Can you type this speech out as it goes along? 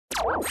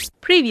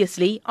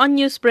Previously on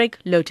Newsbreak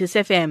Lotus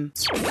FM.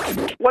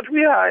 What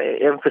we are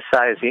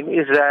emphasizing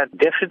is that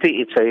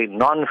definitely it's a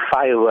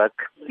non-firework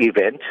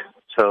event,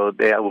 so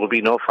there will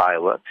be no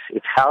fireworks.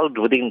 It's held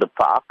within the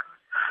park,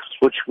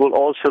 which will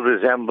also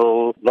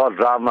resemble Lord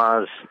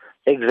Rama's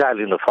exile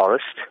in the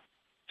forest.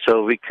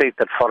 So we create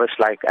that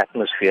forest-like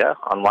atmosphere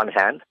on one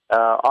hand.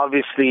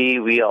 Obviously,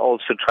 we are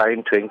also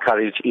trying to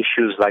encourage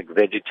issues like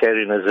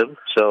vegetarianism.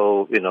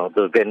 So,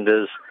 the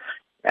vendors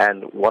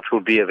and what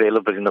will be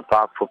available in the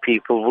park for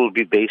people will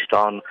be based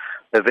on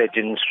a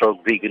vegan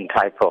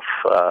type of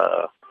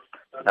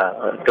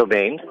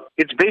domain.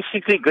 It's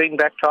basically going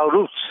back to our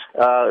roots,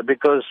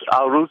 because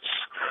our roots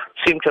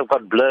seem to have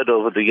got blurred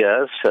over the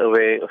years,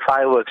 where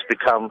fireworks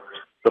become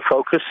the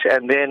focus,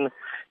 and then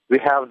we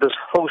have this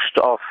host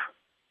of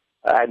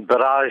and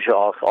barrage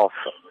of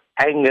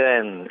anger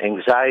and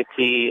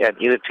anxiety and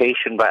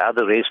irritation by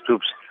other race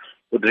groups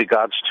with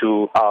regards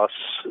to us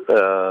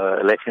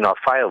letting off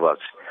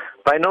fireworks.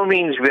 By no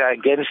means we are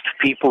against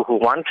people who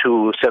want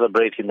to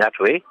celebrate in that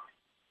way.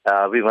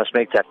 We must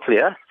make that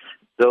clear.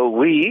 Though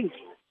we,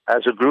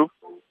 as a group,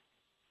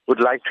 would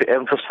like to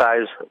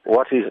emphasize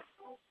what is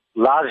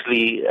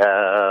largely,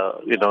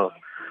 the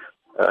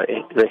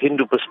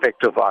Hindu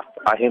perspective of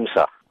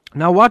ahimsa.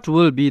 Now, what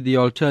will be the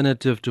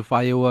alternative to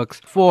fireworks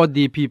for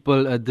the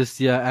people this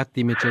year at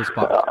the Mitchells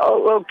Park?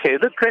 Okay,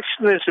 the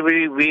question is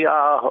we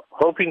are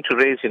hoping to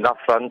raise enough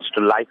funds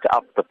to light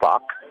up the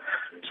park.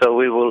 So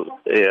we will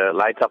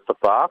light up the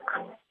park.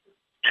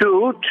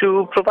 2,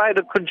 to provide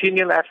a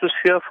congenial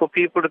atmosphere for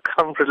people to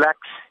come relax,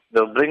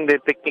 bring their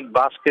picnic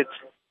baskets,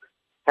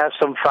 have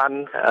some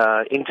fun,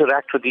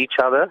 interact with each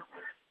other.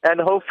 And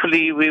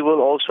hopefully we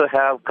will also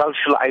have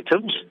cultural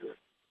items,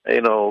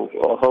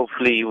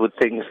 hopefully with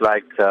things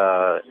like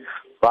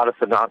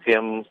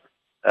Bharatanatyam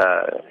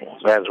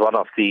as one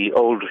of the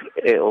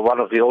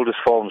oldest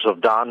forms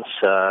of dance,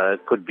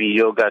 could be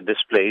yoga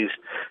displays,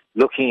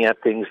 looking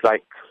at things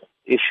like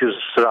issues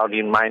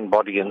surrounding mind,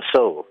 body, and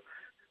soul.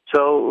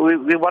 So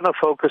we want to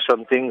focus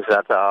on things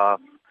that are,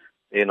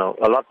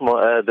 a lot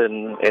more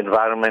urban,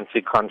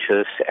 environmentally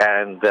conscious,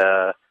 and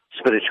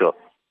spiritual.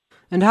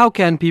 And how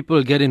can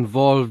people get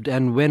involved,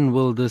 and when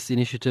will this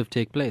initiative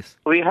take place?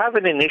 We have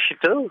an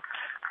initiative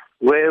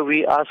where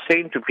we are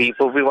saying to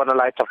people we want to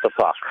light up the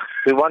park.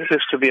 We want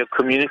this to be a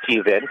community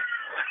event,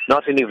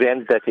 not an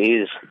event that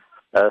is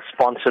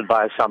sponsored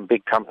by some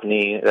big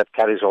company that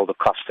carries all the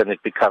cost and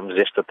it becomes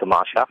just a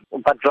tamasha,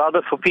 but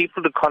rather for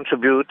people to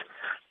contribute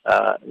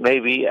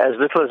maybe as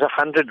little as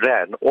 100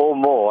 rand or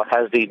more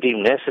as they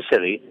deem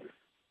necessary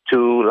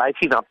to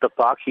lighting up the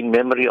park in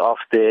memory of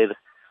their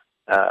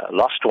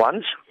lost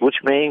ones, which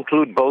may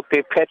include both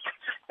a pet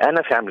and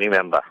a family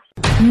member.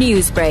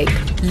 Newsbreak,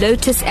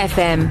 Lotus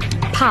FM,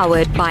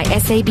 powered by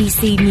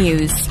SABC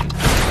News.